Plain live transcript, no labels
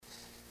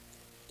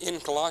In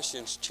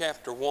Colossians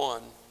chapter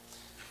 1,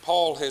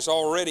 Paul has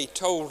already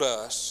told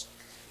us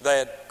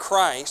that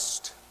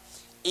Christ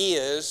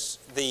is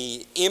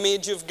the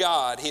image of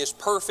God, His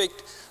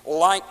perfect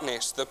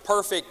likeness, the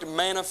perfect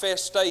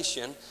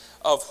manifestation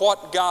of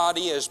what God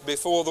is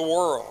before the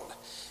world.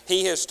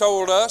 He has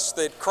told us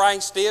that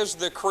Christ is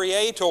the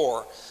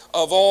creator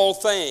of all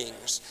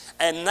things.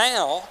 And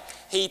now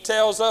he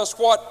tells us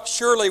what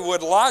surely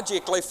would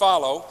logically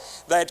follow,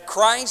 that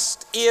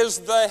Christ is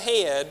the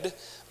head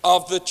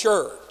of the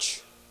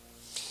church.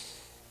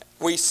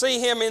 We see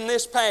Him in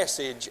this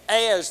passage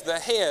as the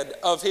head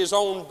of His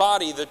own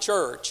body, the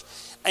church,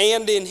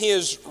 and in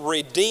His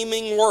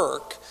redeeming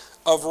work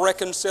of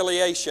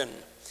reconciliation.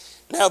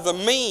 Now, the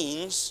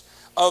means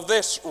of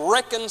this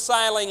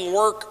reconciling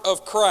work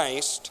of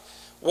Christ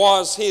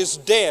was His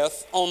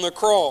death on the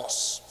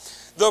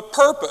cross. The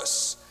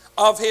purpose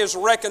of His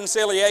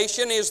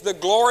reconciliation is the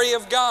glory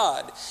of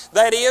God.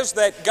 That is,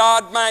 that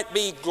God might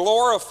be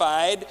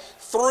glorified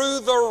through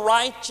the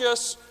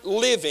righteous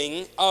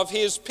living of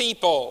His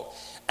people,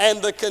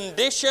 and the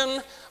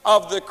condition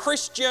of the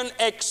Christian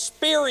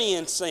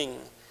experiencing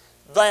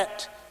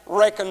that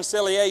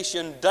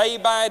reconciliation day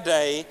by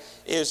day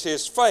is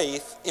his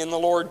faith in the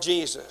Lord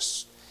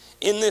Jesus.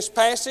 In this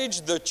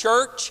passage, the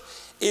church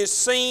is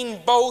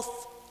seen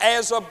both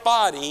as a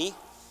body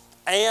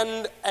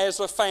and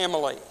as a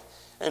family.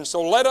 And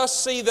so let us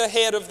see the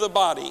head of the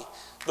body,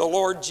 the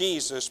Lord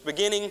Jesus,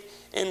 beginning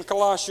in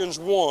Colossians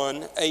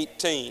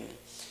 1:18.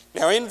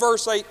 Now in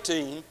verse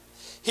 18,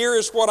 here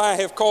is what I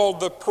have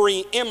called the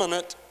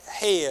preeminent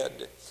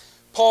head.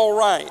 Paul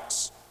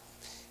writes,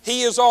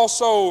 He is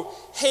also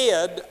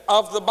head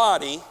of the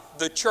body,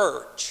 the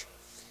church,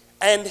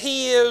 and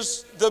He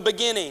is the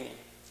beginning,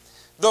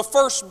 the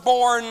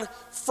firstborn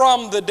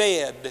from the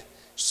dead,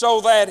 so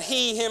that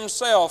He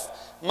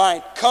Himself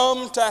might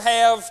come to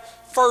have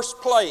first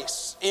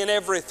place in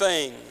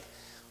everything.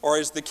 Or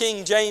as the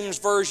King James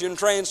Version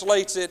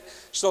translates it,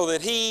 so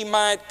that He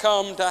might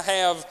come to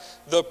have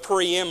the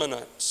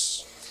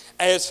preeminence.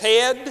 As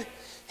head,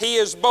 He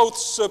is both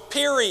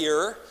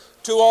superior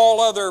to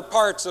all other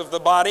parts of the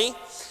body,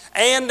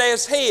 and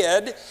as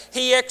head,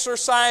 He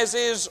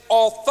exercises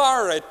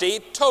authority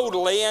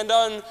totally and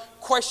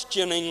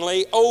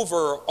unquestioningly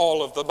over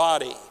all of the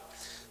body.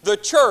 The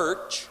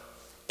church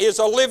is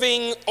a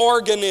living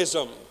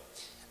organism,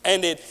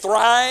 and it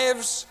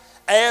thrives,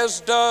 as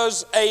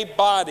does a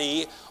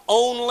body,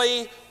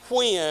 only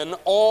when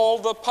all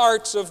the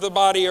parts of the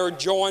body are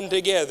joined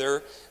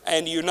together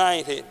and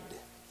united.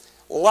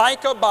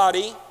 Like a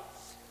body,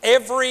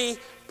 every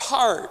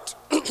part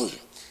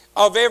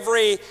of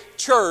every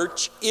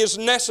church is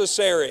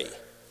necessary.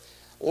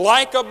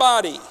 Like a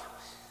body,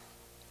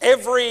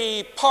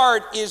 every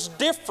part is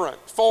different,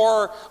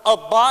 for a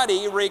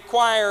body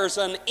requires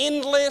an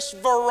endless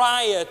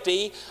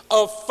variety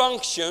of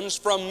functions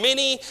from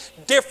many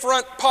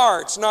different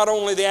parts, not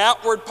only the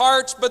outward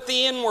parts, but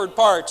the inward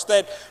parts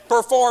that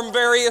perform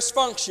various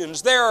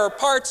functions. There are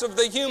parts of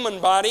the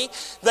human body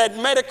that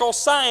medical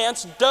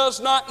science does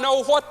not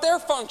know what their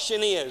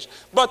function is,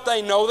 but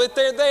they know that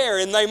they're there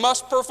and they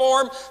must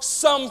perform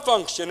some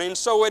function, and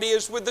so it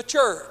is with the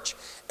church.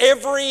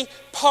 Every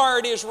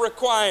part is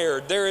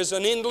required. There is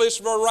an endless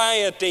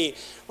variety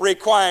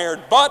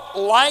required. But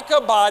like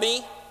a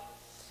body,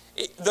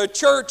 the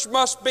church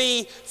must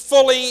be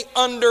fully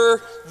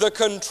under the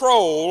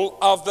control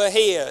of the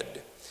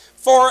head.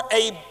 For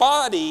a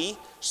body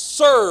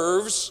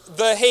serves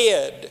the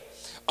head.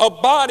 A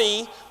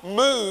body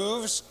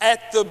moves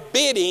at the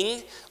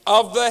bidding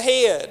of the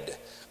head.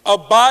 A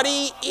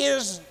body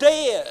is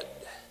dead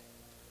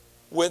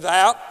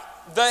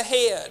without the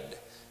head,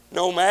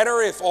 no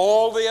matter if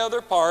all the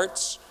other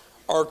parts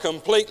are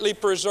completely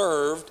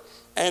preserved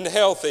and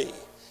healthy.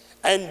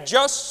 And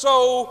just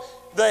so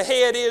the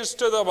head is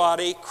to the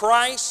body,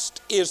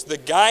 Christ is the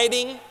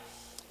guiding,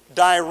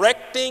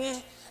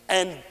 directing,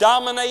 and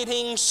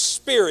dominating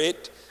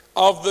spirit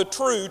of the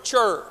true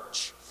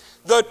church.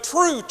 The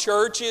true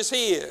church is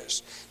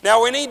His.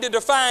 Now we need to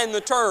define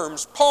the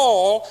terms.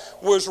 Paul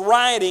was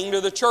writing to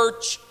the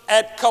church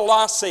at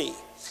Colossae.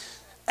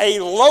 A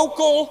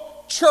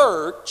local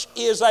church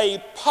is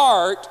a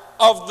part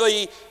of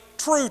the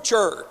true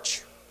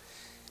church.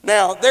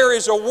 Now, there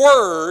is a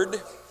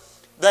word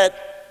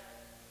that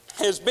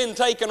has been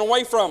taken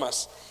away from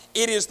us.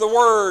 It is the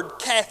word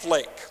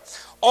Catholic.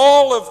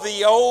 All of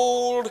the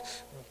old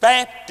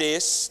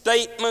Baptist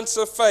statements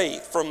of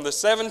faith from the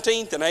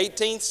 17th and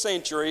 18th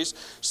centuries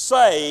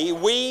say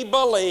we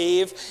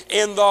believe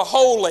in the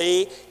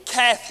Holy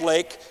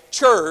Catholic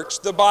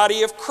Church, the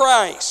body of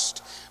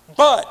Christ.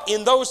 But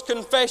in those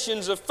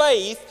confessions of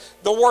faith,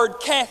 the word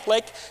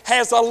Catholic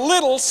has a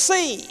little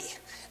c,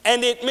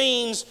 and it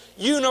means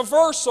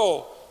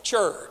universal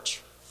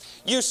church.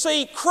 You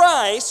see,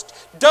 Christ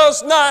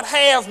does not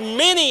have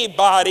many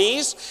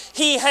bodies.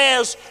 He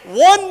has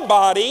one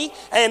body,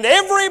 and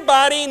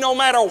everybody, no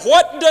matter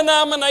what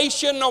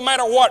denomination, no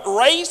matter what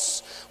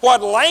race,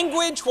 what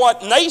language,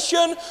 what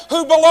nation,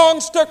 who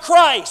belongs to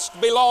Christ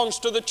belongs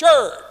to the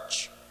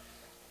church.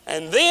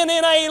 And then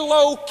in a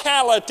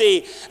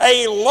locality,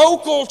 a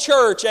local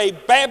church, a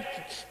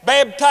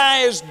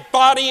baptized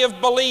body of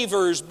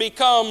believers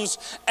becomes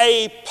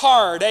a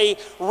part, a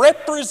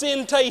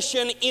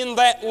representation in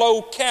that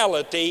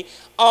locality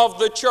of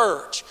the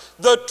church.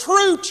 The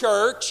true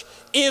church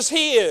is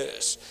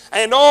His,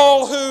 and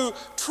all who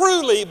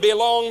truly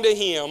belong to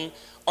Him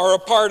are a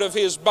part of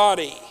His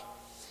body.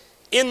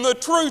 In the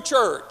true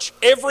church,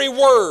 every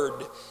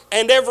word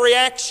and every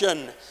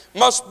action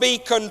must be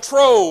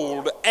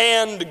controlled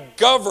and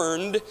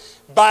governed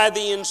by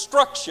the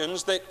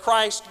instructions that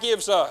Christ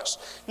gives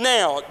us.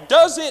 Now,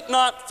 does it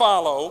not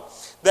follow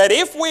that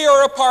if we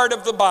are a part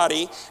of the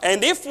body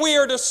and if we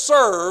are to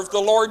serve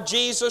the Lord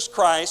Jesus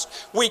Christ,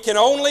 we can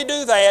only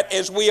do that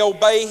as we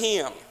obey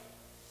Him?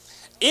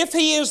 If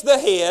He is the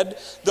head,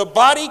 the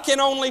body can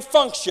only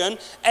function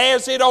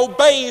as it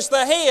obeys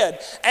the head.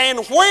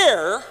 And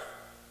where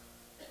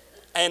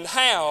and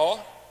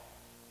how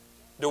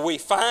do we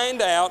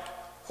find out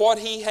what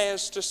He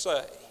has to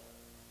say?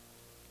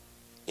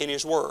 In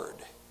His Word.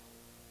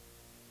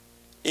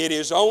 It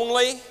is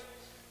only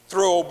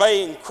through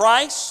obeying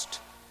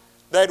Christ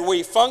that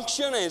we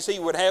function as He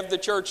would have the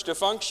church to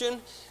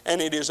function,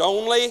 and it is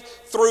only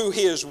through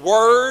His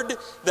Word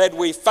that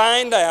we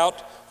find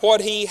out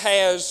what He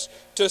has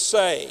to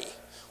say.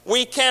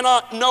 We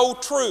cannot know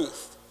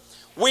truth.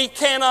 We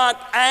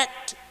cannot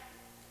act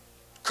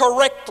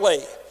correctly.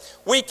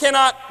 We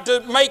cannot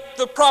make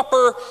the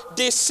proper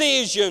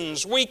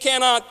decisions. We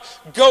cannot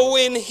go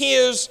in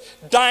His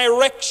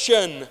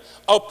direction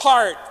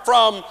apart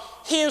from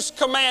His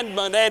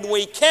commandment, and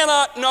we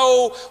cannot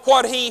know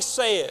what He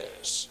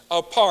says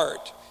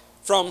apart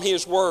from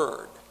His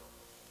Word.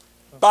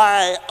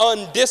 By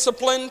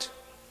undisciplined,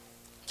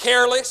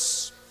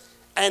 careless,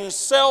 and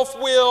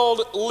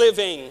self-willed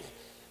living,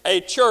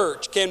 a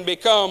church can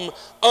become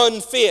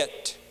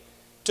unfit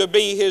to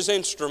be His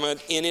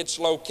instrument in its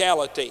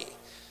locality.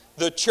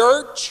 The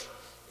church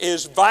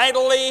is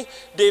vitally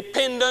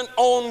dependent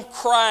on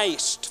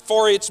Christ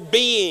for its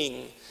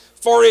being,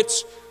 for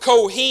its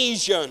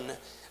cohesion,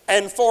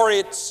 and for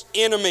its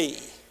energy.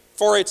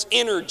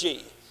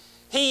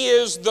 He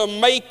is the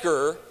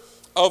maker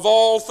of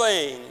all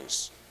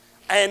things.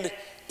 And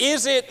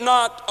is it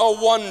not a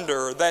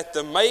wonder that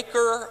the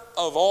maker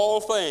of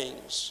all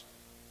things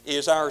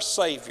is our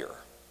Savior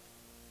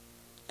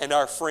and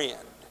our friend?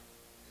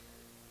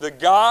 The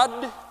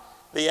God,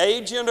 the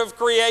agent of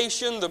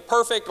creation, the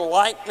perfect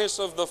likeness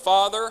of the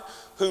Father,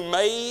 who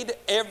made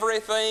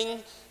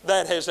everything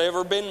that has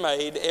ever been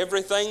made,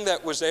 everything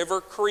that was ever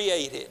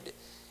created,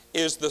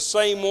 is the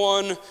same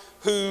one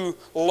who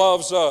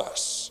loves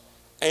us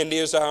and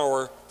is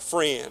our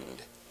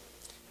friend.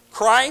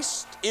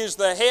 Christ is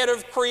the head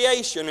of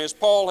creation, as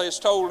Paul has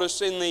told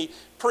us in the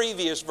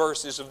previous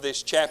verses of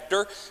this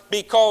chapter,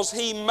 because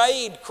He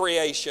made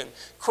creation.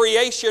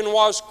 Creation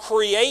was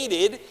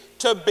created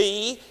to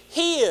be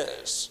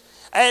His.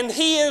 And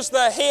He is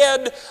the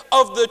head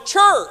of the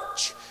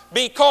church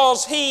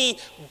because He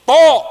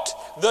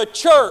bought the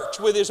church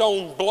with His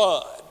own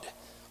blood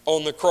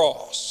on the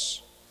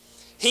cross.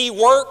 He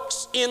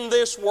works in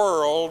this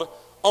world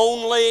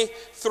only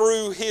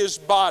through His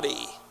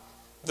body,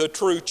 the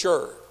true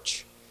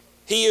church.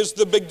 He is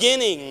the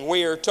beginning,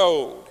 we are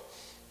told.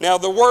 Now,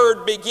 the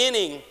word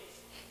beginning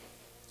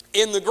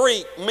in the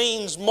Greek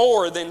means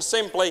more than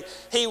simply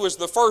He was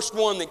the first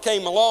one that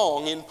came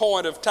along in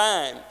point of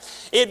time.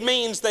 It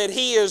means that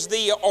He is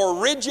the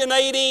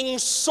originating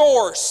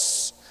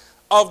source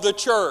of the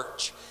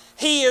church.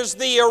 He is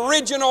the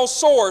original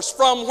source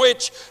from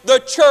which the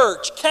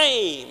church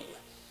came.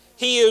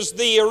 He is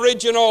the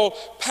original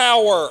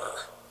power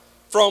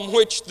from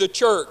which the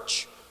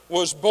church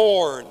was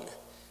born.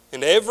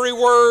 And every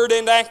word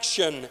and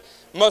action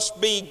must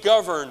be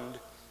governed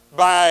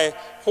by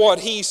what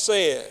He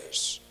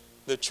says.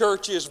 The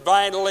church is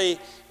vitally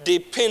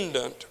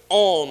dependent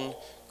on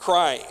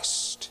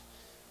Christ.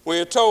 We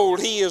are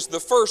told He is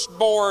the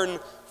firstborn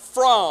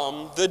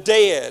from the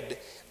dead.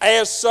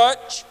 As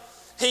such,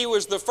 He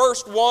was the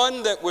first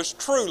one that was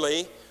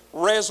truly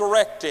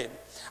resurrected.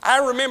 I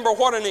remember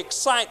what an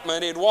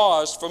excitement it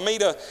was for me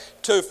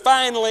to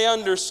finally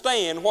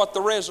understand what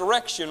the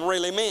resurrection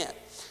really meant.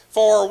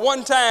 For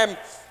one time,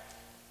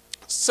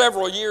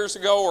 several years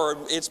ago, or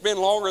it's been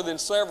longer than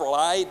several,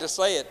 I hate to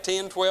say it,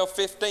 10, 12,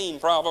 15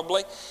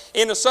 probably,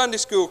 in a Sunday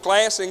school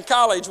class in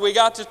college, we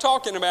got to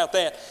talking about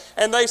that.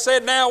 And they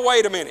said, now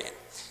wait a minute.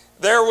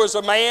 There was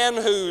a man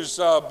whose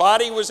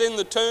body was in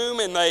the tomb,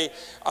 and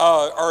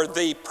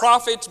the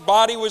prophet's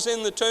body was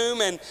in the tomb,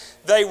 and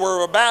they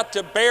were about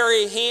to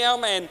bury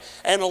him,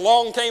 and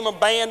along came a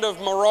band of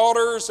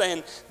marauders,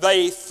 and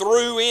they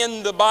threw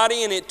in the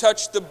body, and it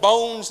touched the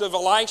bones of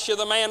Elisha,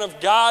 the man of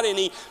God, and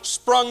he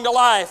sprung to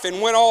life and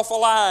went off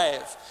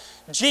alive.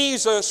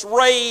 Jesus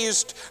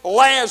raised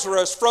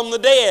Lazarus from the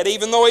dead,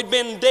 even though he'd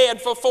been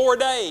dead for 4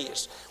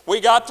 days. We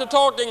got to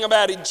talking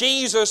about it.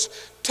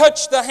 Jesus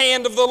touched the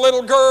hand of the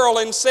little girl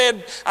and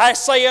said, I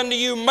say unto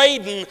you,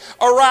 maiden,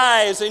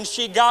 arise. And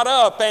she got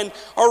up and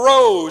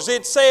arose.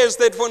 It says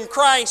that when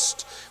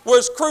Christ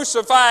was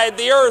crucified,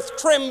 the earth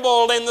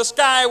trembled and the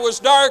sky was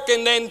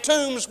darkened and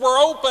tombs were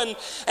opened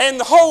and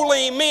the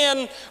holy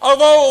men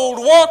of old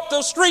walked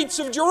the streets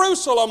of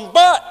Jerusalem.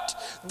 But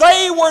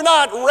they were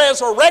not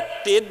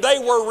resurrected, they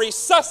were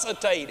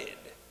resuscitated.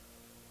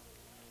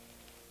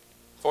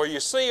 For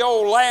you see,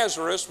 old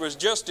Lazarus was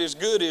just as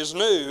good as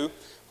new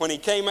when he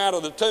came out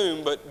of the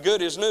tomb, but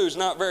good as new is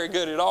not very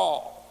good at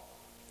all.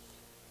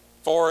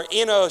 For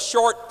in a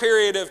short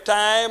period of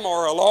time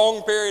or a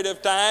long period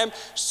of time,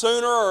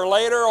 sooner or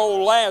later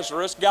old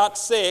Lazarus got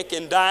sick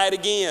and died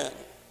again.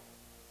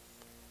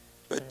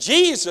 But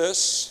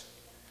Jesus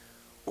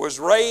was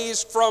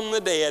raised from the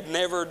dead,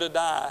 never to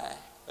die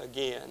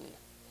again,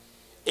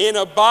 in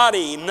a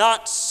body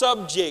not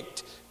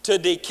subject to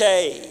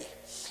decay,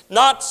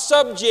 not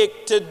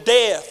subject to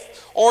death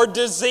or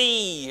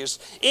disease,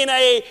 in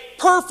a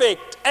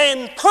perfect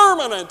and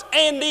permanent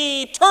and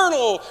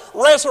eternal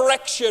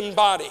resurrection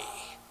body.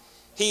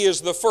 He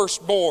is the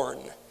firstborn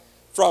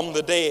from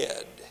the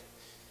dead.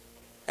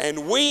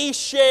 And we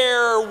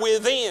share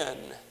within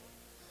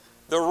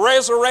the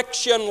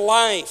resurrection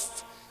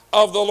life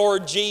of the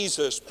Lord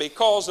Jesus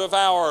because of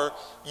our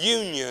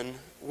union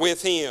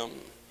with Him.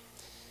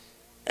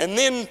 And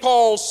then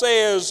Paul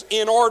says,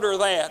 in order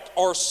that,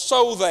 or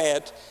so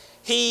that,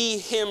 He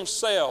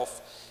Himself,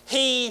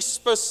 He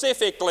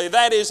specifically,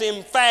 that is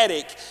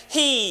emphatic,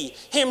 He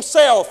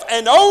Himself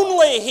and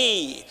only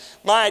He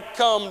might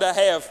come to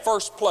have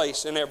first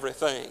place in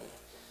everything,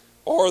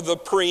 or the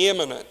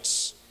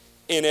preeminence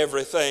in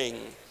everything.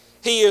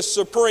 He is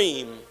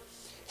supreme.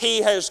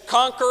 He has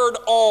conquered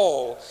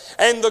all.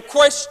 And the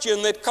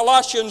question that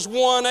Colossians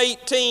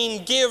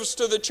 1:18 gives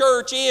to the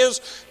church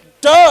is,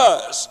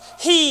 does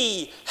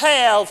He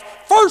have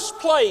first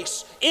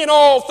place in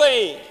all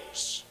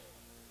things?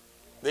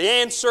 The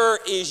answer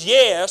is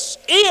yes,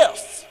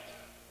 if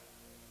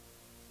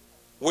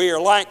we are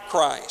like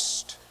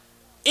Christ.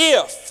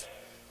 If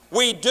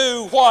we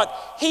do what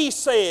He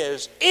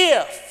says,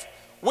 if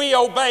we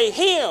obey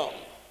Him.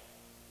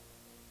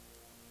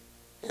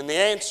 And the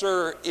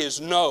answer is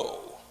no,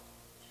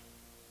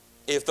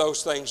 if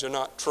those things are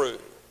not true.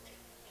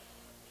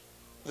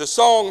 The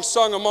song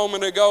sung a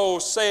moment ago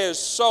says,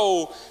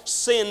 so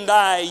send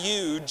I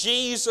you.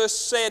 Jesus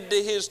said to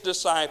His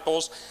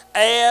disciples,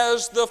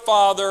 as the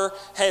Father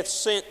hath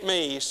sent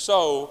me,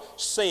 so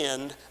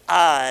send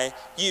I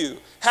you.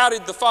 How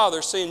did the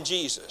Father send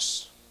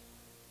Jesus?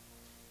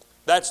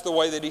 That's the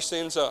way that He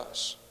sends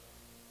us.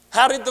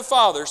 How did the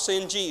Father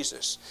send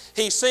Jesus?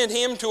 He sent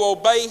Him to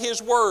obey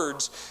His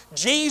words.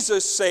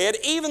 Jesus said,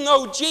 even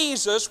though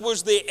Jesus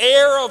was the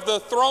heir of the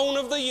throne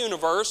of the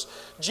universe,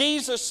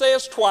 Jesus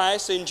says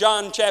twice in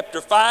John chapter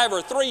 5,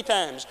 or 3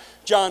 times,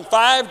 John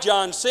 5,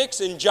 John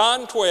 6, and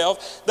John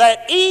 12,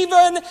 that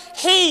even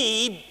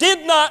He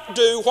did not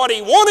do what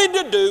He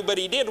wanted to do, but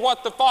He did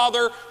what the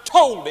Father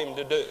told Him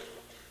to do.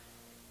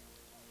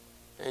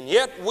 And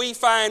yet we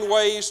find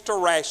ways to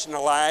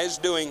rationalize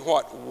doing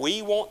what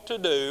we want to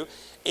do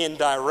in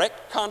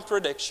direct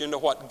contradiction to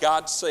what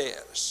God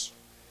says.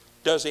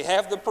 Does He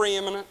have the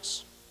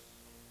preeminence?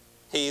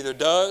 He either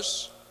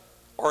does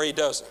or He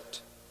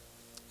doesn't.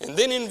 And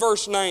then in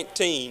verse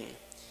 19,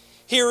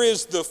 here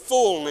is the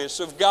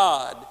fullness of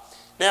God.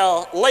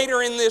 Now,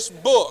 later in this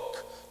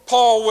book,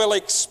 Paul will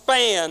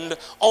expand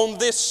on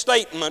this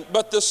statement,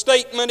 but the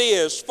statement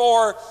is,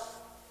 for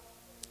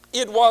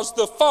it was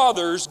the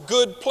Father's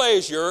good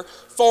pleasure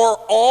for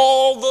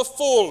all the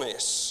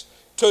fullness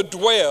to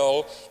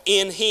dwell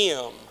in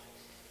Him.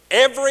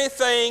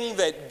 Everything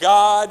that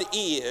God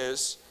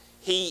is,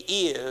 He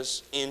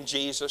is in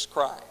Jesus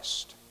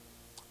Christ.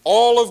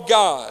 All of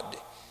God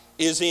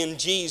is in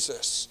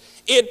Jesus.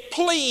 It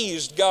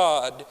pleased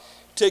God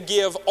to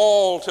give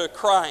all to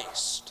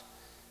Christ.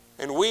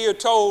 And we are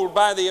told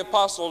by the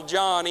Apostle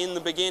John, in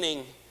the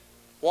beginning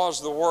was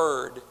the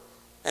Word,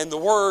 and the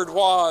Word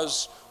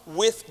was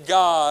with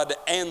God,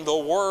 and the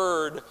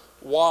Word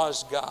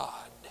was God.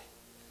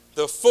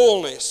 The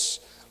fullness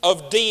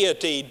of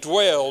deity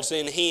dwells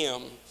in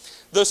Him.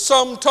 The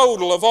sum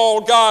total of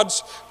all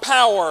God's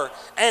power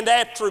and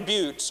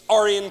attributes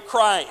are in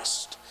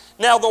Christ.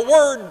 Now, the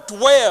word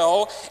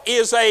dwell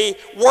is a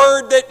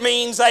word that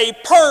means a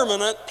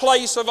permanent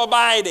place of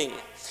abiding.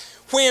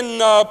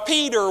 When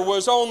Peter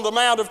was on the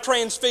Mount of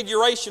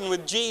Transfiguration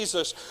with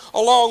Jesus,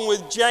 along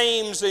with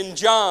James and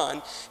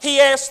John, he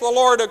asked the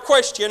Lord a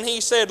question.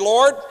 He said,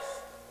 Lord,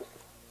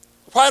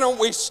 why don't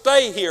we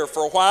stay here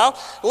for a while?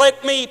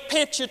 Let me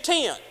pitch a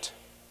tent.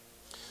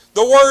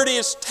 The word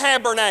is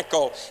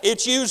tabernacle.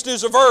 It's used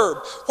as a verb.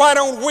 Why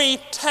don't we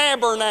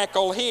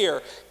tabernacle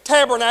here?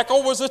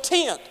 Tabernacle was a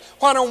tent.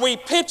 Why don't we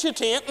pitch a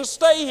tent and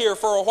stay here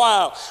for a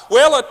while?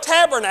 Well, a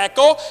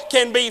tabernacle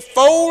can be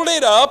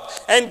folded up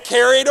and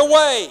carried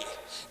away.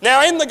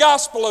 Now, in the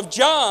Gospel of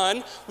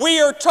John,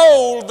 we are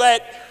told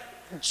that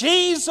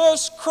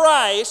Jesus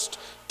Christ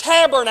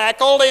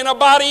tabernacled in a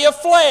body of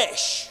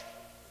flesh.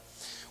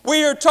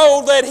 We are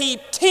told that He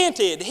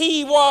tented.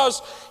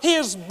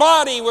 His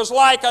body was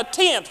like a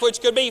tent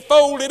which could be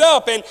folded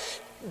up and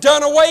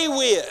done away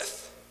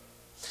with.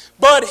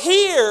 But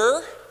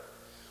here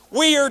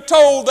we are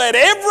told that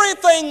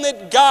everything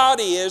that God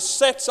is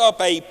sets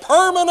up a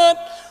permanent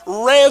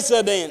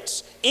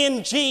residence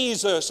in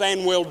Jesus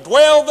and will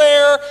dwell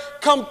there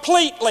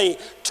completely,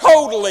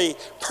 totally,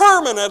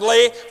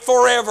 permanently,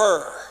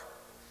 forever.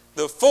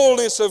 The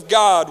fullness of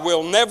God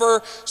will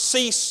never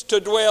cease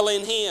to dwell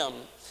in Him.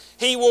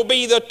 He will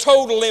be the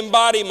total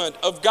embodiment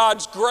of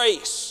God's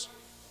grace,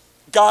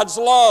 God's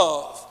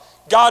love,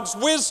 God's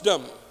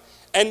wisdom,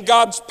 and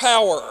God's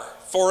power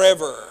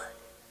forever.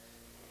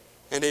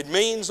 And it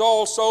means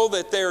also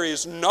that there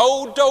is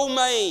no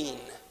domain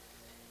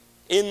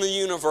in the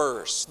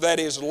universe that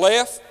is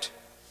left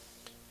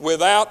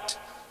without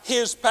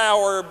His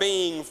power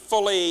being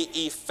fully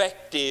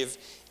effective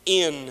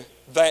in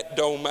that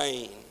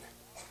domain.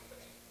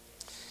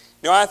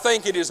 Now, I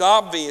think it is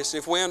obvious,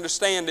 if we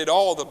understand at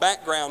all the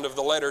background of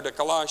the letter to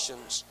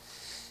Colossians,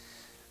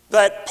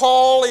 that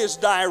Paul is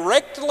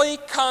directly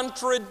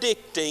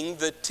contradicting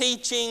the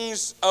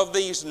teachings of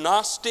these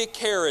Gnostic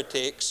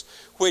heretics,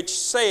 which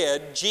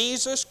said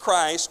Jesus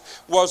Christ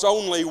was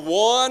only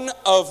one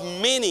of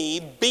many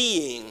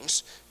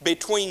beings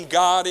between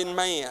God and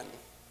man.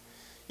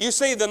 You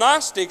see, the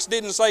Gnostics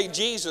didn't say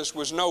Jesus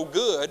was no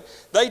good.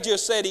 They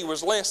just said He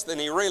was less than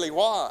He really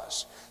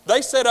was.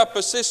 They set up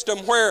a system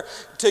where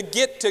to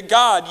get to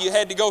God you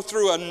had to go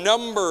through a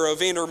number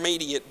of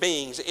intermediate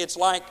beings. It's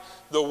like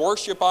the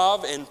worship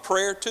of and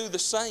prayer to the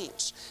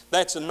saints.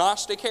 That's a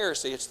Gnostic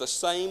heresy. It's the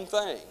same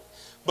thing.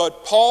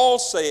 But Paul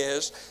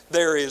says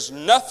there is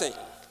nothing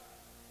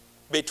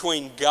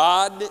between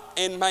God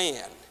and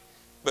man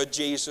but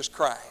Jesus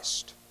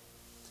Christ.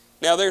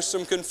 Now there's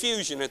some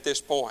confusion at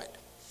this point.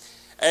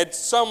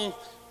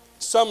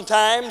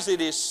 Sometimes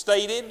it is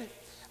stated,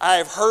 I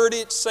have heard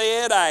it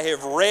said, I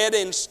have read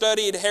and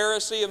studied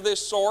heresy of this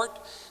sort,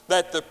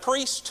 that the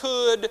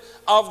priesthood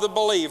of the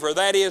believer,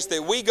 that is,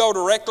 that we go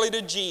directly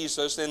to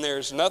Jesus and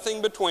there's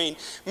nothing between,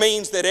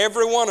 means that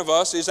every one of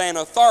us is an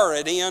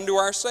authority unto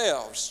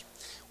ourselves.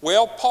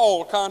 Well,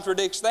 Paul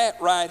contradicts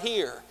that right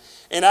here.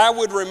 And I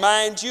would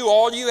remind you,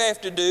 all you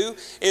have to do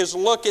is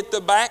look at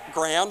the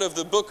background of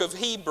the book of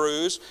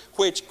Hebrews,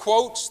 which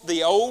quotes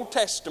the Old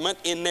Testament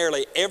in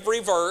nearly every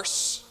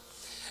verse,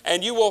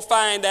 and you will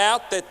find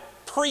out that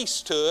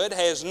priesthood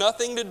has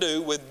nothing to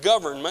do with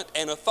government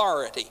and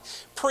authority.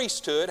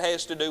 Priesthood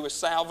has to do with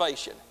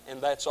salvation,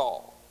 and that's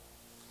all.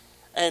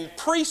 And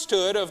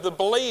priesthood of the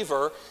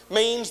believer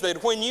means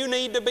that when you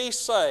need to be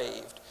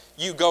saved,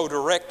 you go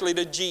directly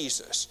to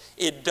Jesus.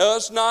 It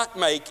does not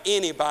make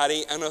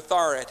anybody an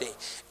authority.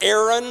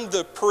 Aaron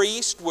the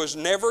priest was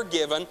never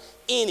given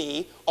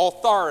any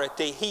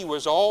authority. He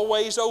was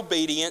always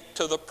obedient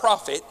to the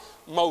prophet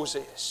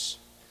Moses.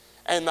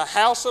 And the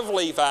house of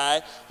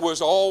Levi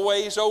was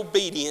always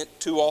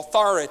obedient to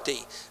authority.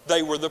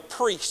 They were the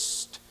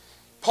priest.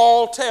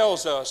 Paul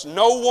tells us,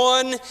 no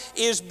one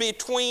is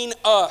between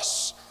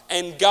us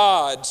and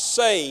God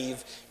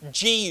save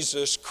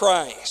Jesus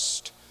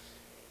Christ.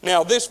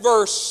 Now, this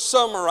verse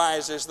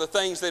summarizes the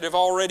things that have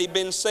already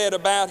been said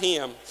about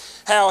Him.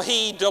 How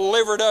He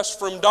delivered us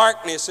from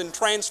darkness and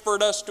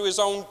transferred us to His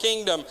own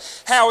kingdom.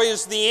 How He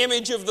is the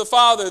image of the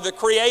Father, the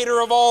Creator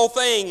of all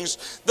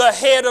things, the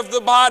head of the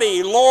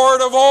body,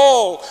 Lord of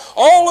all.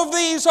 All of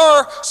these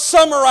are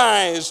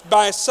summarized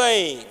by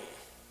saying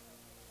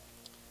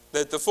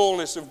that the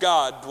fullness of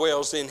God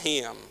dwells in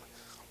Him.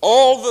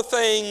 All the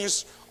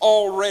things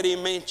already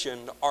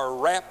mentioned are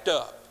wrapped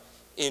up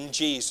in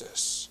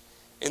Jesus.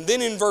 And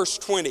then in verse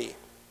 20,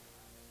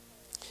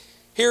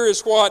 here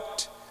is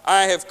what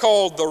I have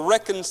called the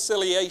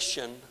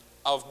reconciliation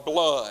of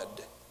blood.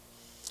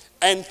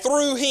 And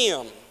through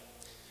Him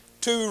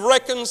to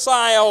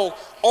reconcile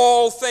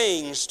all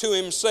things to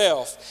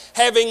Himself,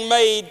 having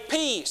made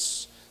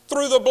peace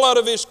through the blood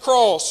of His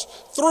cross.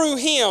 Through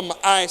Him,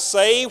 I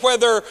say,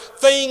 whether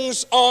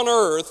things on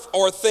earth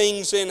or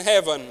things in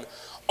heaven.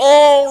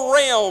 All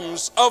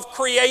realms of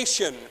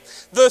creation,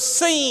 the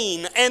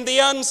seen and the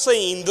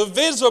unseen, the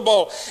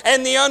visible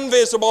and the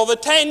invisible, the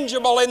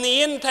tangible and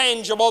the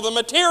intangible, the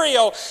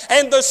material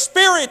and the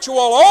spiritual,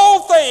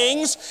 all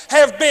things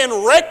have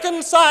been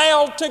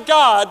reconciled to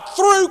God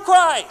through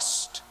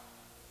Christ.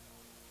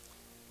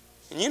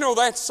 And you know,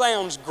 that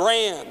sounds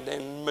grand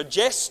and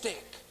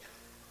majestic,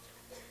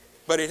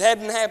 but it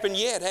hadn't happened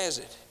yet, has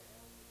it?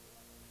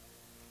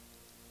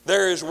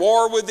 There is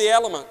war with the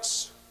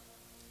elements.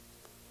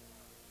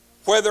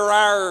 Whether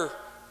our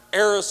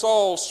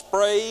aerosol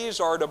sprays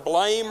are to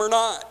blame or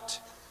not,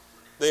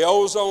 the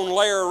ozone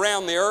layer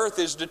around the earth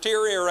is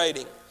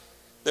deteriorating.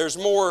 There's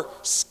more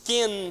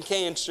skin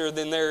cancer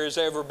than there has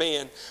ever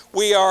been.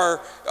 We are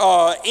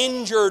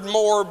injured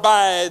more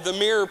by the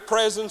mere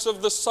presence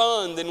of the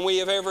sun than we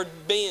have ever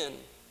been.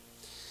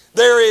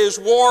 There is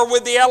war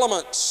with the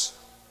elements.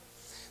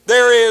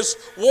 There is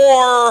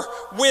war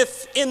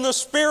in the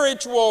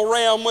spiritual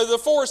realm with the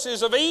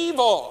forces of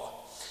evil.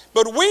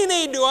 But we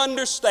need to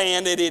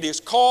understand that it is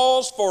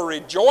cause for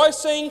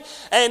rejoicing,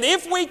 and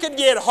if we could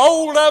get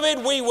hold of it,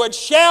 we would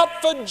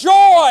shout for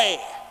joy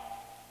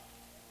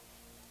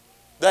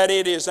that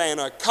it is an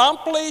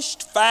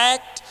accomplished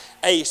fact,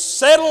 a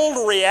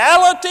settled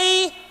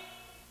reality,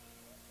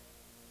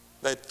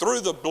 that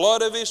through the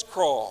blood of His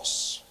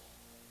cross,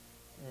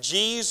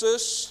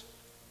 Jesus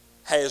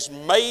has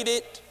made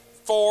it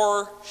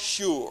for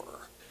sure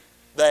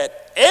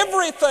that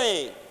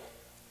everything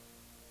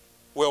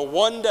will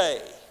one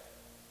day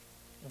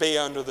be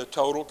under the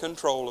total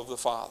control of the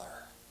Father.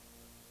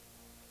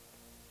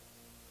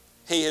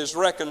 He has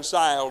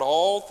reconciled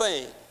all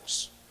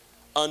things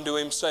unto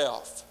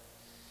Himself.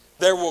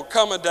 There will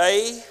come a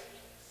day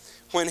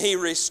when He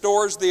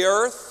restores the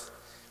earth,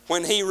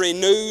 when He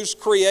renews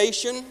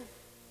creation,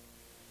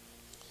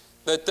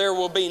 that there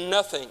will be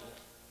nothing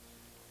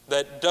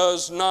that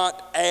does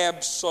not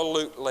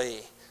absolutely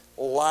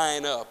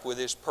line up with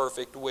His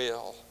perfect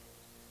will.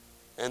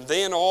 And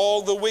then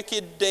all the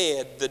wicked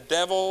dead, the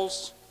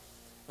devil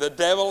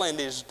and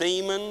his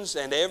demons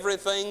and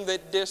everything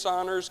that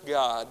dishonors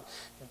God,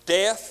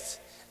 death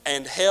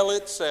and hell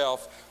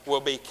itself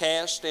will be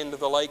cast into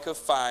the lake of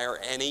fire,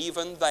 and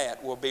even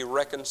that will be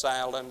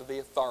reconciled under the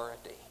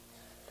authority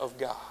of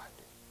God.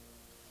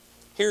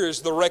 Here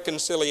is the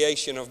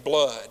reconciliation of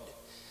blood.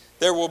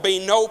 There will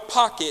be no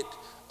pocket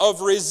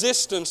of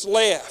resistance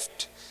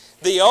left.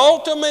 The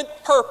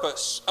ultimate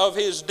purpose of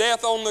His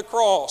death on the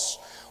cross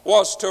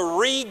was to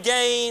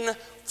regain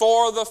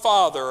for the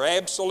Father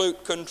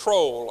absolute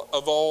control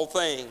of all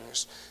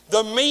things.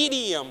 The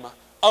medium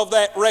of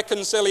that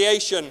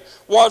reconciliation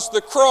was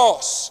the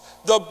cross,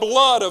 the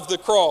blood of the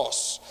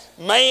cross.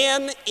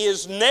 Man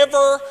is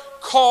never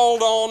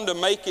called on to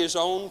make his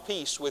own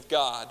peace with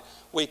God.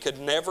 We could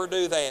never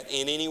do that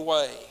in any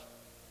way.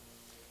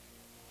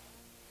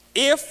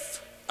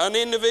 If an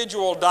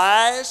individual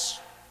dies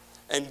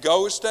and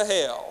goes to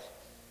hell,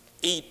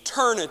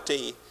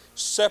 eternity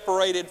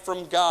separated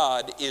from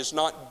God is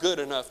not good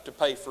enough to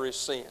pay for his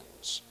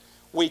sins.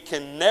 We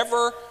can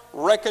never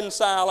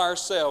reconcile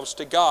ourselves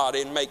to God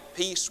and make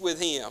peace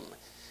with Him.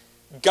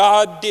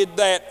 God did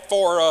that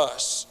for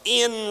us.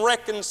 In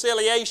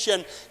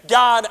reconciliation,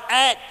 God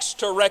acts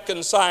to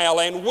reconcile,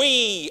 and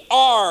we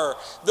are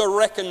the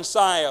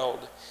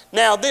reconciled.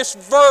 Now, this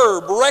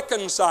verb,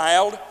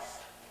 reconciled,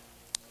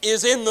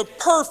 is in the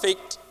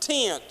perfect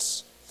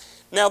tense.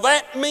 Now,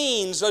 that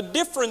means a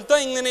different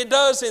thing than it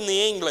does in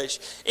the English.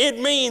 It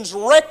means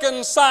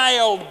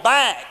reconciled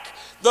back.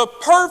 The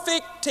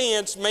perfect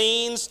tense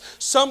means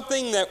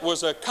something that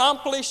was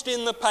accomplished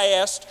in the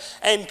past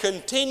and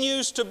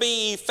continues to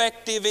be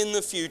effective in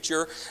the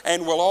future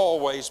and will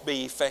always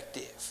be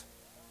effective.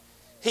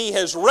 He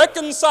has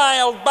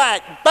reconciled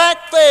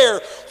back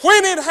there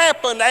when it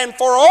happened, and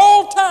for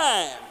all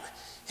time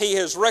He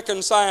has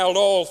reconciled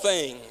all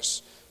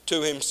things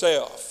to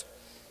Himself.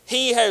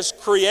 He has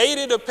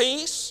created a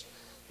peace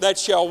that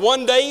shall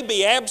one day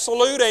be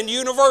absolute and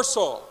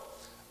universal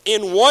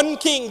in one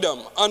kingdom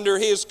under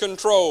His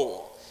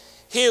control.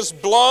 His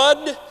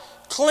blood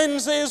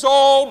cleanses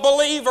all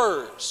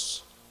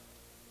believers.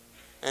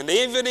 And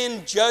even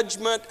in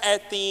judgment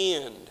at the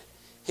end,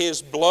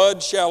 His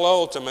blood shall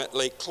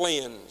ultimately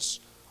cleanse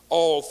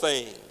all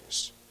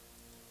things.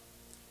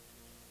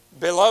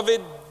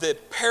 Beloved, the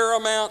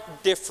paramount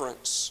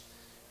difference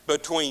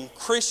between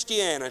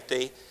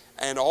Christianity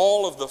and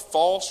all of the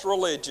false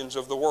religions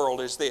of the world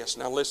is this.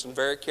 Now listen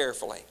very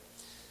carefully.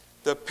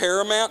 The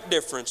paramount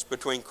difference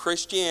between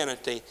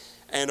Christianity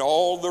and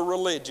all the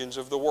religions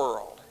of the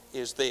world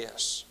is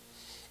this.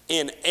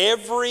 In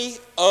every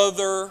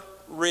other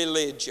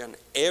religion,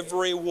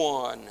 every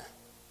one,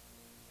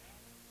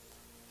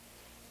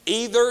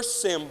 either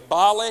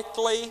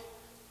symbolically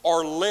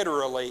or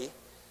literally,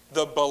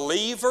 the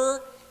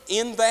believer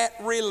in that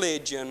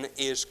religion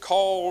is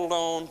called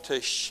on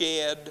to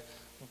shed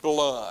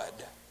blood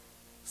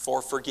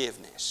for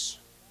forgiveness.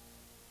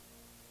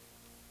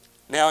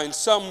 Now, in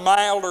some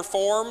milder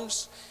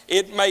forms,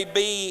 it may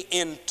be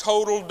in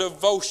total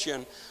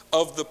devotion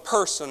of the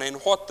person and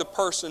what the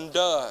person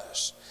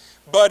does.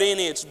 But in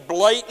its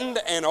blatant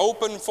and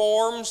open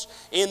forms,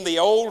 in the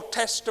Old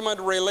Testament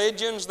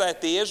religions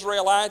that the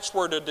Israelites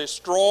were to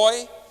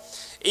destroy,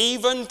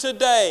 even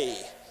today,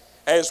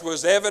 as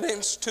was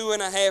evidenced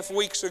 2.5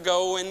 weeks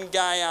ago in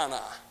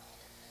Guyana,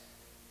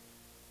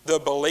 the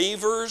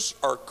believers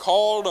are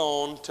called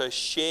on to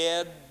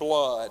shed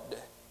blood.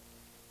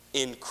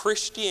 In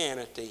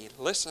Christianity,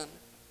 listen,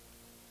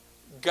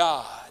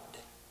 God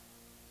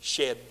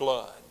shed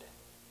blood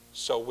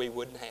so we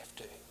wouldn't have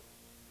to.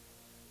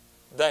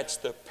 That's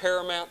the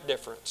paramount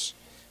difference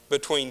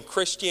between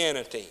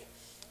Christianity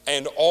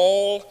and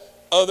all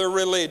other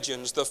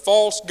religions. The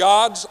false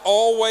gods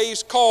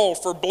always call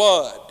for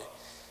blood,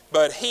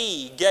 but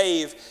He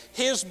gave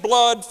His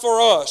blood for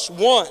us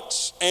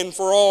once and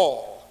for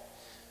all.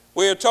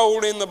 We are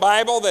told in the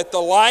Bible that the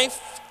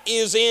life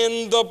is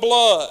in the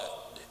blood.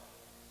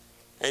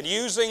 And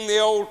using the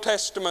Old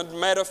Testament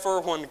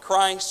metaphor, when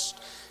Christ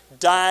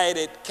died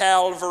at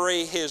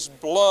Calvary, His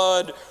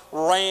blood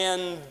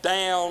ran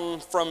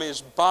down from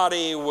His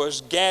body,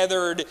 was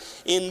gathered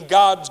in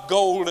God's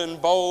golden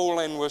bowl,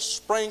 and was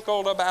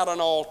sprinkled about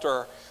an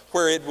altar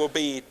where it will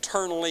be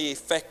eternally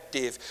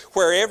effective,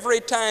 where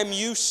every time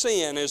you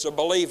sin as a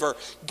believer,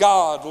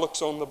 God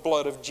looks on the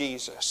blood of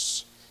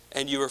Jesus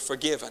and you are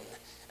forgiven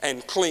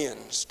and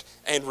cleansed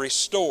and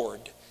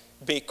restored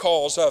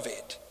because of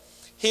it.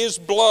 His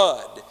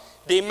blood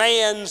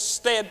demands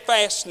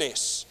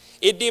steadfastness.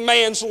 It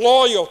demands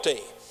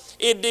loyalty.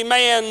 It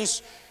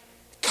demands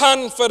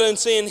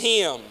confidence in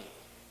Him.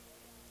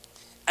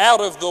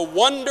 Out of the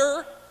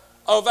wonder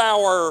of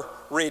our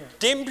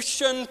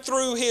redemption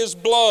through His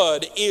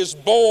blood is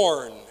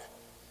born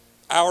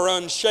our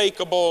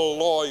unshakable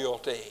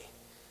loyalty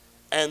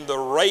and the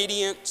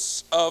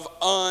radiance of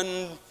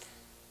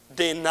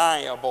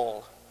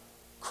undeniable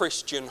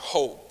Christian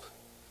hope.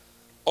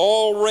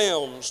 All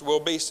realms will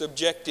be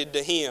subjected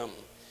to Him.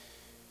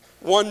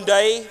 One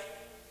day,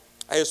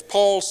 as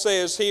Paul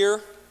says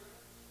here,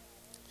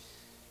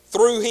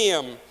 through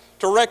Him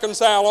to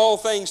reconcile all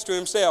things to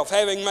Himself,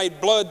 having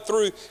made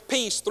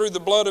peace through the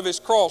blood of His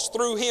cross.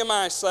 Through Him,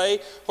 I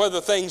say,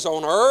 whether things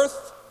on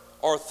earth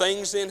or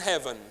things in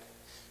heaven.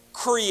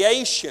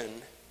 Creation,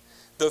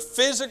 the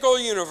physical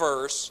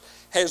universe,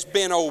 has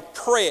been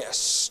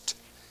oppressed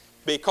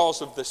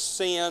because of the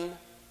sin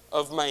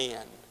of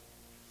man.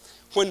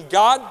 When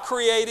God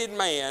created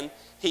man,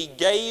 He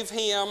gave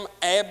him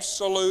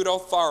absolute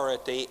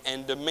authority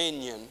and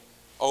dominion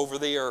over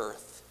the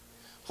earth.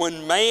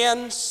 When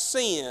man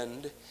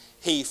sinned,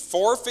 he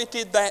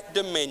forfeited that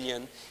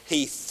dominion.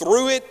 He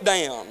threw it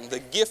down,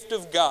 the gift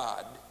of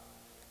God.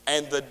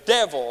 And the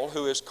devil,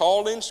 who is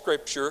called in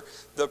Scripture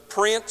the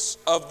prince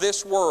of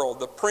this world,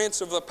 the prince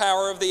of the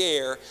power of the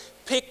air,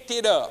 picked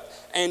it up.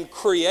 And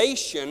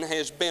creation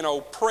has been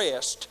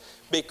oppressed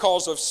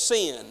because of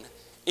sin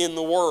in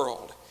the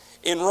world.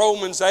 In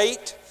Romans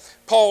 8,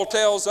 Paul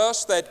tells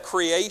us that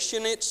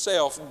creation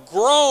itself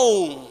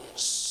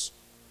groans,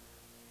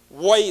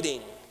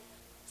 waiting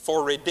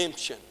for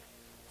redemption,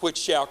 which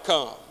shall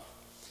come.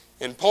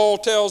 And Paul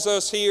tells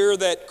us here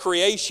that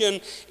creation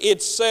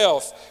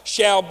itself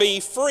shall be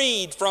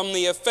freed from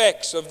the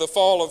effects of the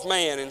fall of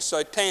man and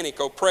satanic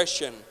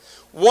oppression.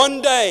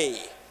 One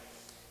day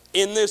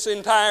in this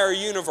entire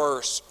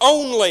universe,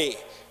 only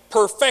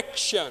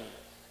perfection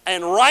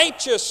and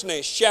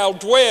righteousness shall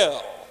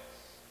dwell,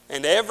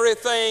 and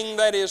everything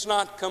that is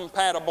not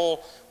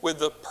compatible with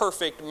the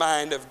perfect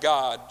mind of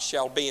God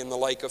shall be in the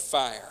lake of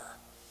fire.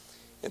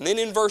 And then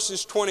in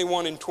verses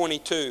 21 and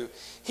 22,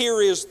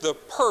 here is the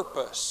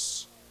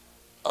purpose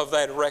of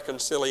that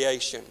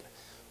reconciliation.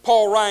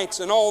 Paul writes,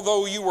 "And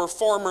although you were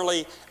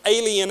formerly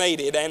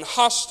alienated and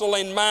hostile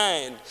in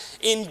mind,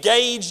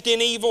 engaged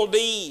in evil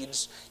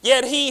deeds,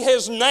 yet He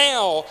has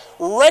now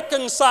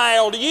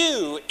reconciled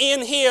you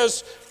in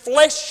His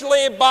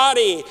fleshly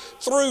body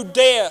through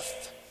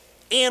death,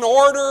 in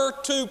order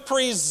to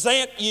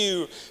present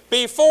you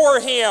before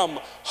Him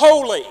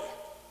holy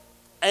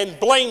and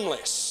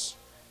blameless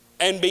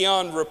and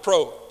beyond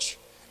reproach."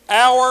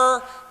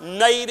 Our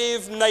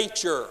native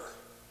nature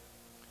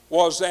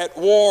was at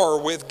war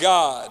with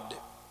God.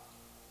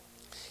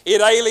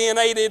 It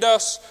alienated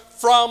us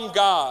from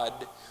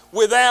God.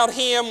 Without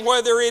Him,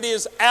 whether it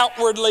is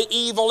outwardly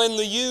evil in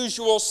the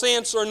usual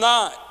sense or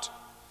not,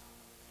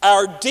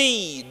 our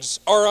deeds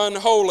are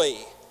unholy.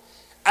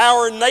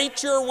 Our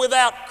nature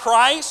without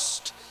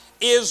Christ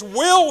is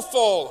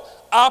willful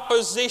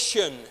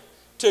opposition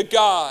to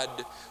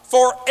God.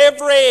 For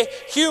every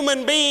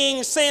human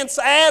being since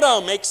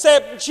Adam,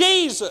 except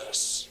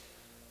Jesus,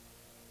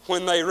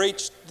 when they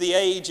reached the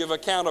age of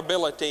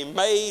accountability,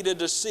 made a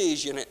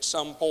decision at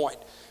some point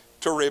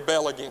to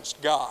rebel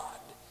against God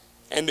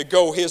and to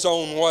go his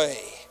own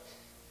way.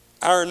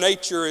 Our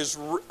nature is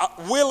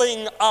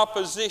willing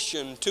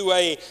opposition to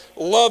a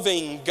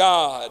loving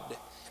God,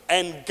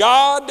 and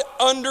God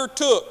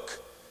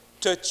undertook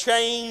to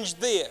change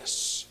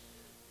this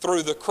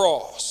through the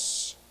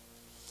cross.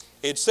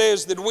 It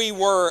says that we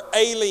were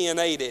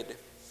alienated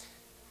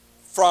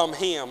from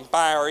Him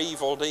by our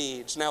evil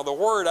deeds. Now the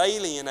word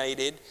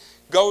alienated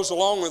goes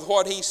along with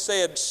what he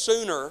said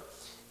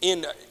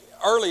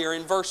earlier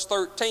in verse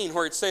 13,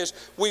 where it says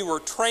we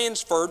were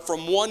transferred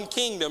from one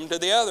kingdom to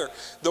the other.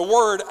 The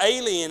word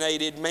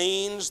alienated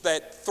means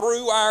that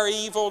through our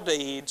evil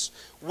deeds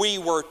we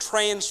were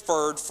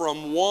transferred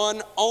from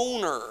one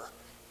owner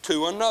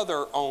to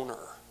another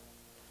owner.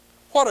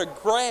 What a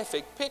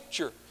graphic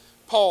picture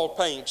Paul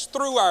paints.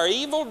 Through our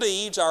evil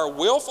deeds, our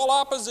willful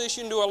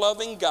opposition to a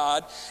loving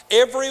God,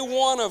 every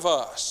one of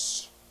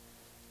us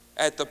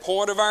at the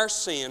point of our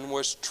sin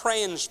was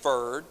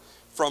transferred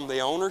from the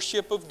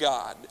ownership of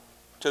God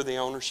to the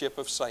ownership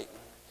of Satan.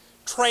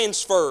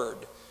 Transferred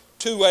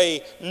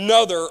to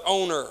another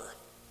owner.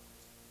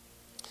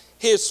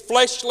 His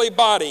fleshly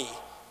body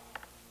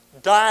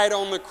died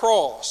on the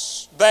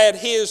cross that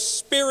His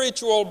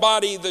spiritual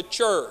body, the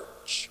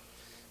church,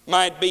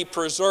 might be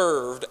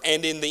preserved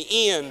and in the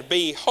end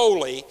be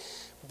holy,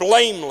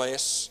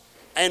 blameless,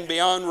 and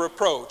beyond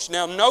reproach.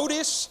 Now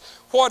notice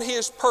what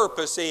His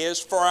purpose is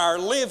for our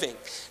living.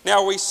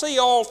 Now we see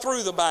all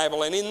through the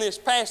Bible and in this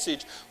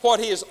passage what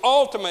His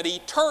ultimate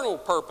eternal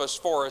purpose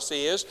for us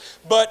is,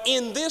 but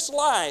in this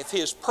life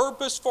His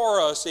purpose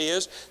for us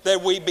is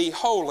that we be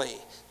holy,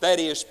 that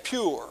is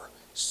pure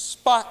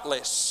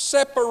spotless,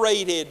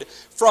 separated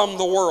from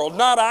the world.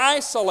 Not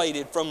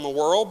isolated from the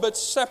world, but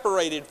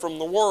separated from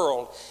the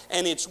world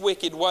and its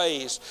wicked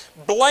ways.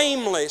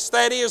 Blameless,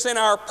 that is in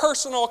our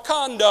personal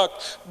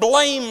conduct,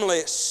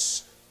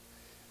 blameless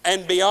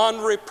and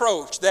beyond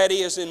reproach, that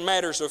is in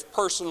matters of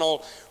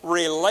personal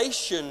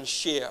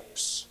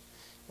relationships.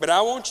 But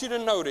I want you to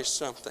notice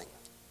something.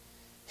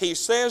 He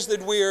says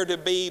that we are to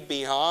be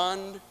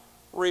beyond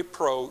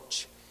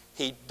reproach.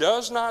 He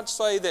does not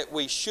say that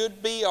we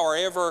should be or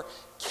ever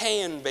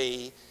can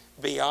be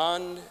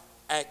beyond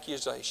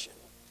accusation.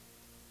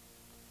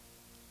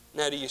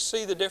 Now, do you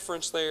see the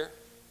difference there?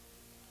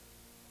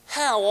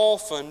 How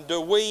often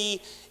do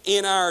we,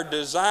 in our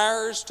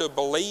desires to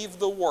believe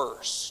the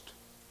worst,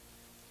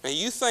 now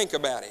you think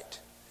about it,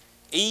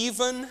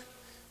 even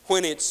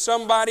when it's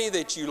somebody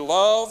that you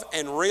love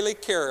and really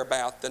care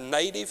about, the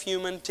native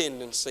human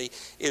tendency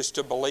is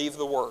to believe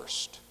the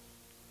worst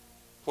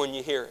when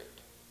you hear it.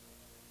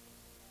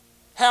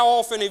 How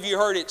often have you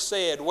heard it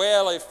said,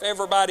 well, if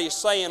everybody's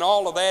saying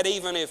all of that,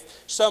 even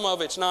if some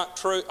of it's not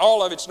true,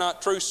 all of it's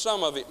not true,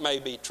 some of it may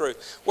be true.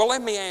 Well,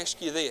 let me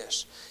ask you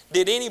this.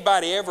 Did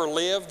anybody ever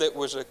live that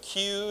was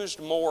accused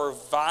more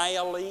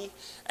vilely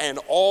and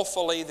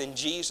awfully than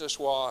Jesus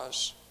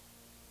was?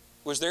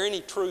 Was there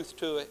any truth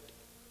to it?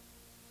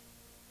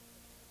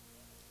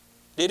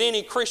 Did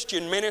any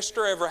Christian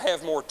minister ever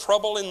have more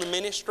trouble in the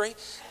ministry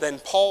than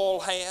Paul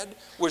had?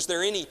 Was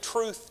there any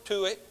truth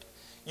to it?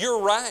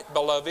 You're right,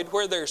 beloved.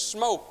 Where there's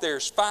smoke,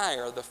 there's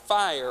fire. The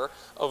fire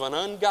of an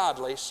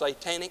ungodly,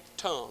 satanic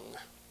tongue.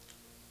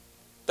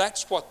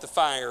 That's what the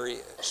fire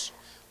is.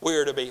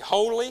 We're to be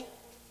holy.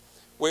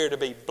 We're to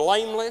be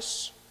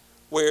blameless.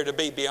 We're to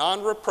be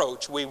beyond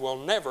reproach. We will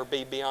never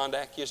be beyond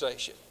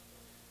accusation.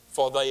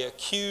 For they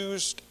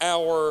accused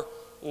our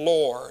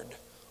Lord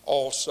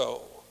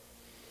also.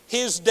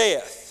 His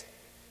death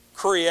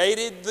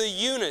created the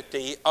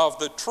unity of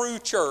the true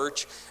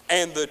church,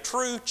 and the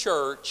true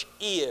church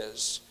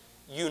is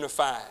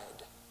unified.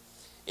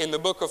 In the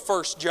book of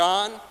 1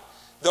 John,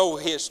 though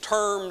his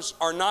terms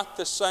are not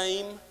the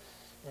same,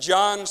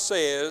 John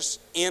says,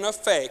 in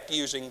effect,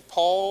 using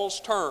Paul's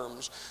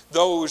terms,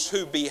 those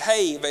who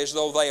behave as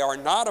though they are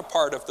not a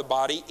part of the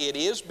body, it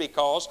is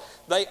because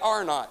they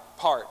are not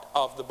part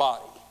of the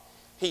body.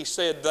 He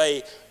said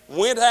they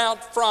went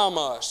out from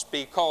us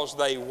because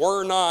they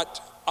were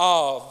not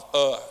of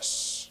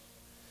us.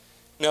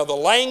 Now the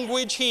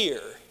language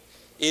here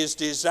is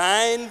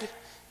designed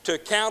to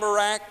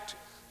counteract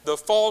the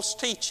false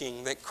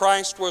teaching that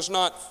Christ was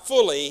not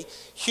fully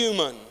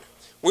human.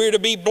 We're to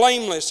be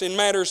blameless in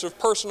matters of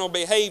personal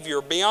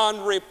behavior,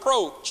 beyond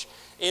reproach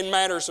in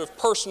matters of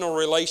personal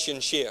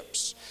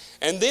relationships.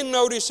 And then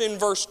notice in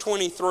verse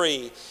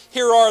 23,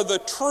 here are the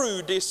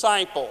true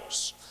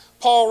disciples.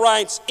 Paul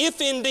writes, if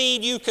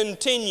indeed you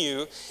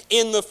continue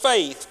in the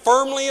faith,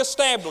 firmly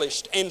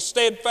established and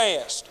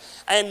steadfast,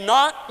 and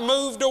not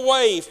moved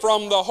away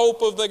from the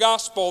hope of the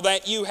gospel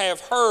that you have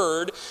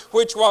heard,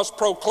 which was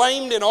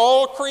proclaimed in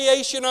all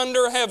creation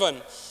under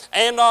heaven,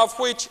 and of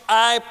which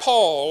I,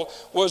 Paul,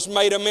 was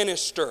made a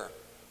minister.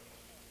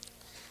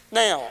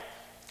 Now,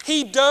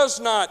 he does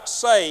not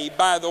say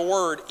by the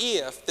word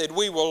if that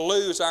we will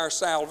lose our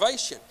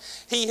salvation.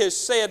 He has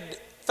said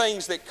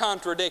things that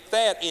contradict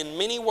that in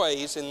many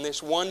ways in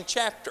this one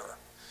chapter.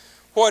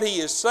 What he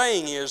is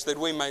saying is that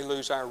we may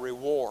lose our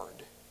reward.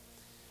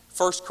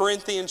 1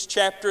 Corinthians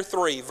chapter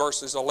 3,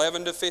 verses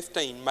 11 to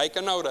 15. Make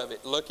a note of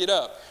it. Look it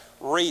up.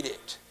 Read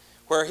it.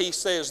 Where he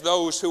says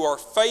those who are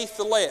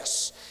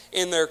faithless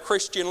in their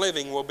Christian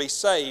living will be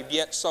saved,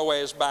 yet so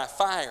as by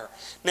fire.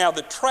 Now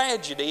the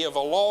tragedy of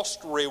a lost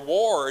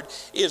reward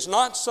is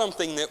not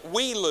something that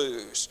we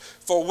lose.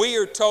 For we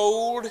are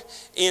told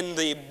in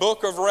the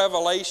book of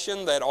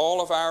Revelation that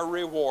all of our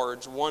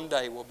rewards one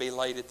day will be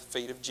laid at the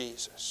feet of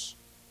Jesus.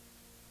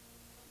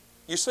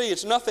 You see,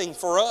 it's nothing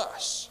for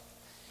us.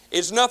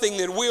 It's nothing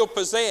that we'll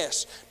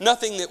possess,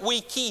 nothing that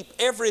we keep.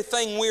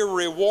 Everything we're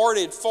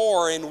rewarded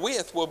for and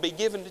with will be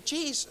given to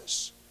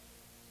Jesus.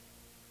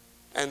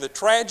 And the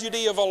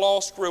tragedy of a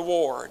lost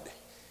reward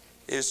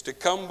is to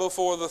come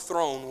before the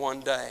throne one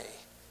day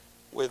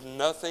with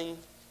nothing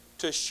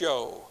to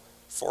show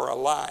for a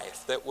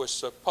life that was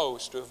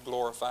supposed to have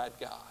glorified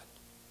God.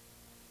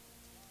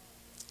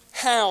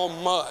 How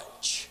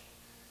much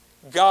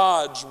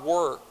God's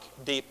work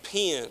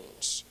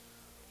depends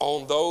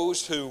on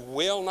those who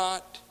will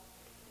not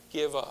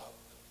give up.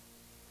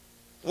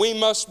 We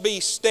must be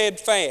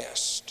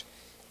steadfast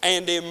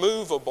and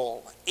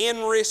immovable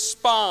in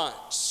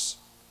response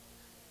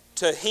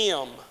to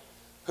Him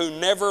who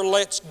never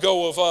lets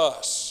go of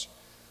us.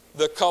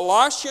 The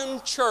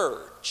Colossian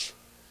church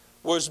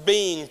was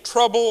being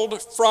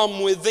troubled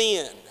from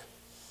within,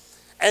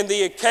 and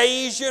the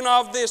occasion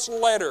of this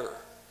letter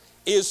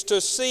is to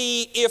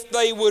see if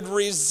they would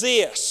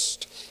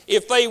resist,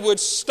 if they would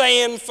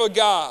stand for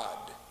God.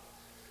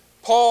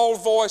 Paul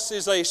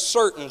voices a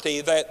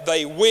certainty that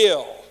they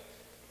will,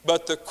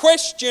 but the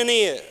question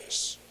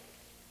is,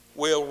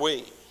 will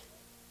we?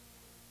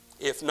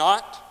 If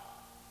not,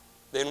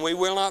 then we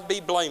will not be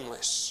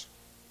blameless.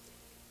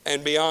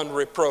 and beyond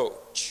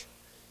reproach.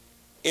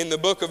 In the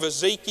book of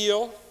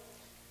Ezekiel,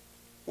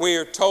 we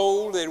are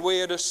told that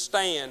we are to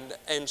stand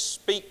and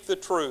speak the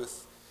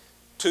truth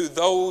to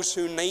those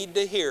who need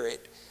to hear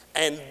it.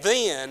 And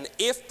then,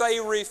 if they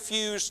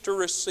refuse to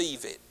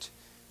receive it,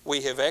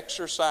 we have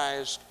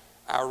exercised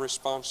our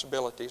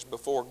responsibilities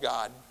before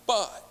God.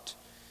 But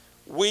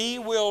we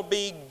will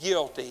be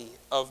guilty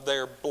of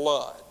their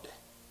blood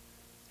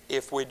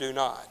if we do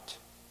not.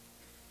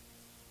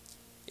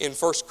 In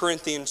 1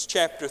 Corinthians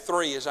chapter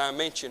 3, as I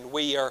mentioned,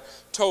 we are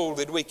told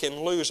that we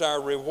can lose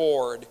our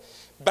reward.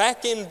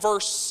 Back in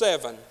verse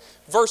 7,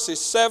 verses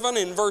 7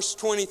 and verse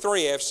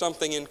 23 have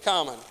something in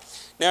common.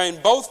 Now,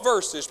 in both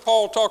verses,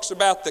 Paul talks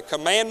about the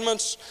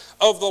commandments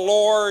of the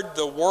Lord,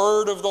 the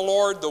word of the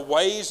Lord, the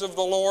ways of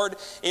the Lord.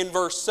 In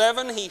verse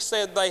 7, he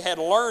said they had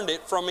learned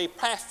it from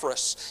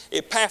Epaphras.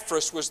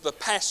 Epaphras was the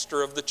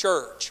pastor of the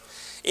church.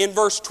 In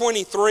verse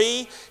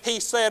 23, he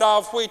said,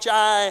 of which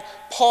I,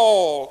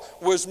 Paul,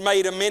 was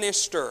made a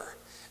minister.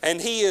 And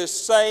he is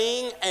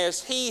saying,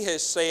 as he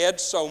has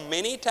said so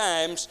many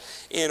times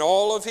in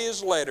all of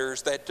his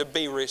letters, that to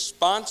be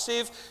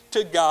responsive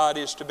to God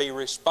is to be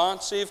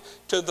responsive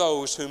to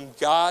those whom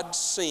God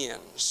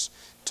sends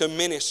to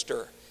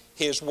minister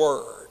His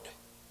Word.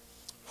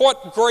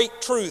 What great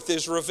truth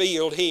is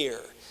revealed here.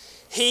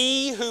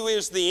 He who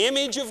is the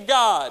image of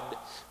God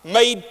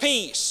made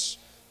peace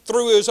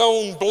through His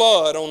own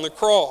blood on the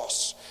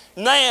cross.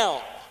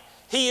 Now,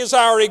 He is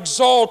our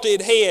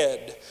exalted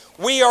head.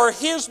 We are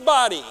His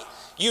body,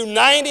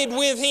 united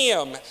with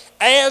Him.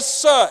 As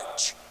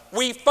such,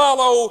 we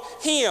follow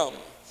Him.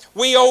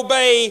 We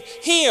obey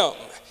Him.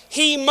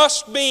 He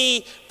must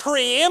be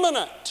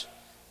preeminent.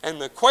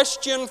 And the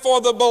question for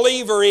the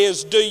believer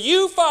is, do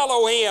you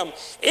follow Him?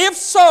 If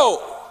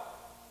so,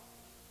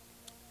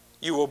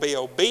 you will be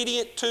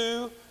obedient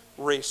to,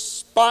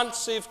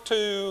 responsive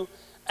to,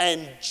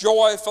 and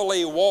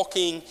joyfully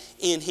walking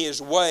in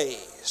His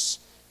ways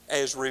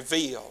as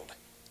revealed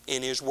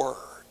in His Word.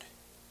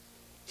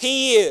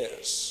 He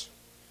is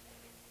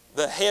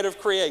the head of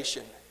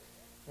creation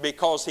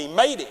because He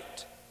made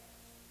it.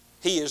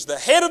 He is the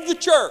head of the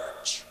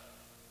church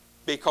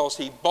because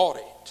He bought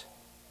it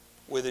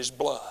with His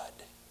blood.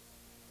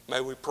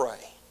 May we pray.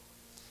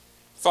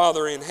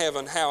 Father in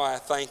heaven, how I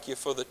thank You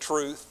for the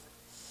truth.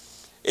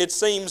 It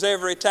seems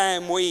every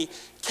time we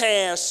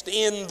cast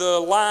in the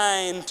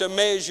line to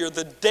measure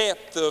the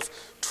depth of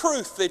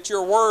truth that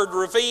Your Word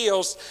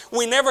reveals,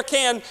 we never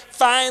can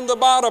find the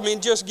bottom.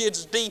 It just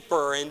gets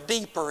deeper and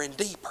deeper and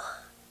deeper.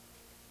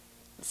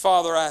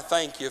 Father, I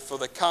thank You for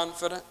the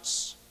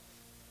confidence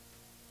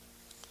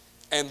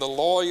and the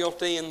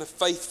loyalty and the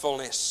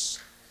faithfulness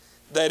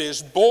that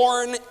is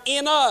born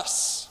in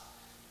us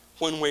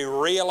when we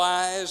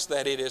realize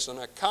that it is an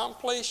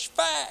accomplished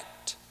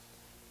fact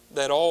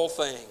that all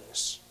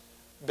things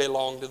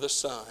belong to the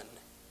Son.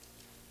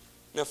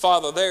 Now,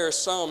 Father, there are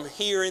some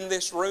here in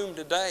this room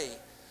today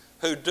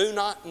who do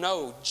not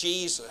know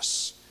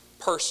Jesus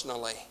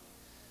personally.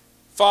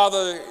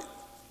 Father,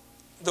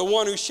 the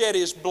one who shed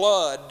His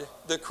blood,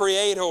 the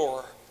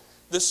Creator,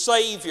 the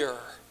Savior,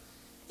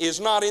 is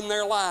not in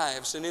their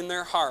lives and in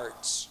their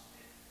hearts.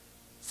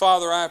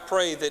 Father, I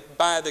pray that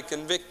by the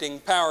convicting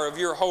power of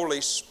Your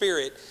Holy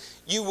Spirit,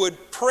 You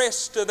would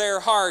press to their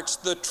hearts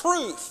the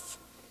truth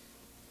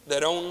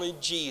that only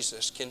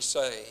Jesus can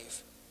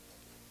save.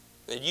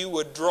 That You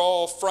would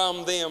draw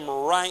from them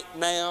right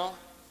now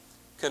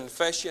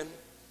confession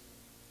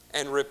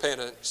and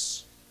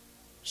repentance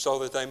so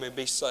that they may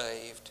be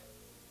saved.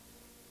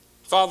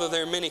 Father,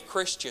 there are many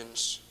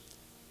Christians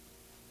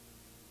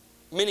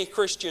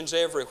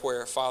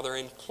everywhere, Father,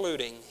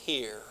 including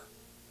here.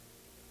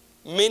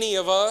 Many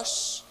of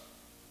us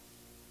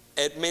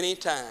at many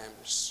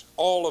times,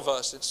 all of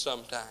us at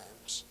some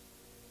times,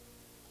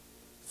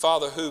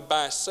 Father, who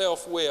by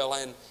self-will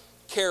and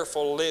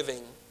careful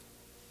living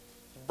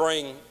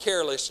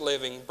careless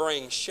living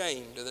bring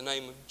shame to the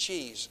name of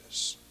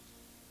Jesus.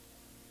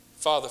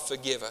 Father,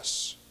 forgive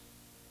us.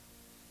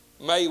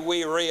 May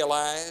we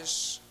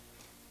realize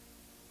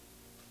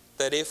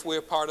that if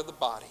we're part of the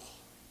body,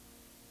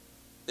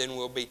 then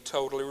we'll be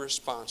totally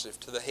responsive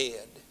to the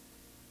head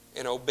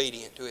and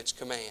obedient to its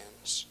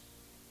commands.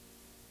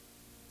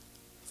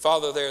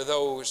 Father, there are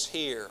those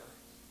here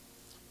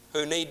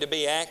who need to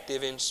be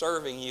active in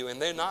serving You,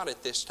 and they're not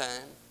at this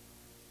time.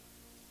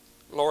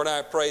 Lord,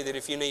 I pray that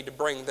if You need to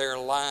bring their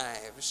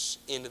lives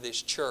into this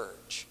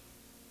church,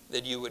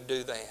 that You would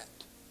do that.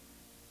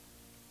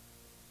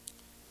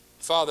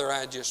 Father,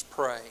 I just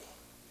pray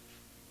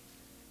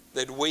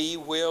that we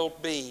will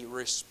be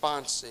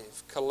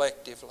responsive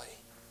collectively,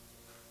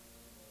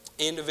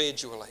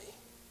 individually,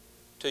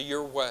 to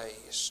Your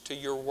ways, to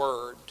Your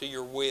Word, to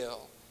Your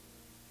will,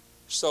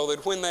 so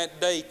that when that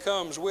day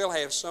comes, we'll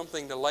have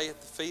something to lay at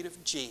the feet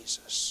of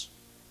Jesus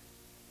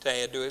to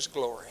add to His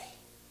glory.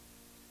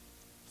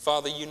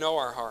 Father, You know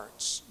our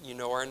hearts. You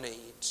know our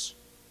needs.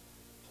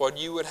 What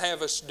You would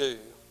have us do,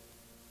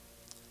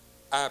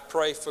 I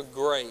pray for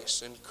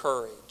grace and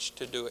courage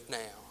to do it now.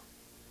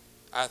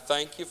 I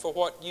thank You for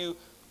what You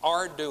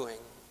are doing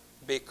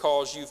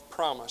because you've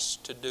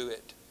promised to do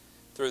it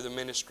through the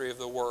ministry of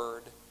the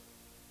Word.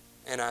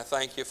 And I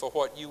thank you for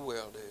what you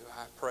will do.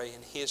 I pray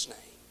in His name.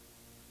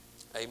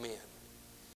 Amen.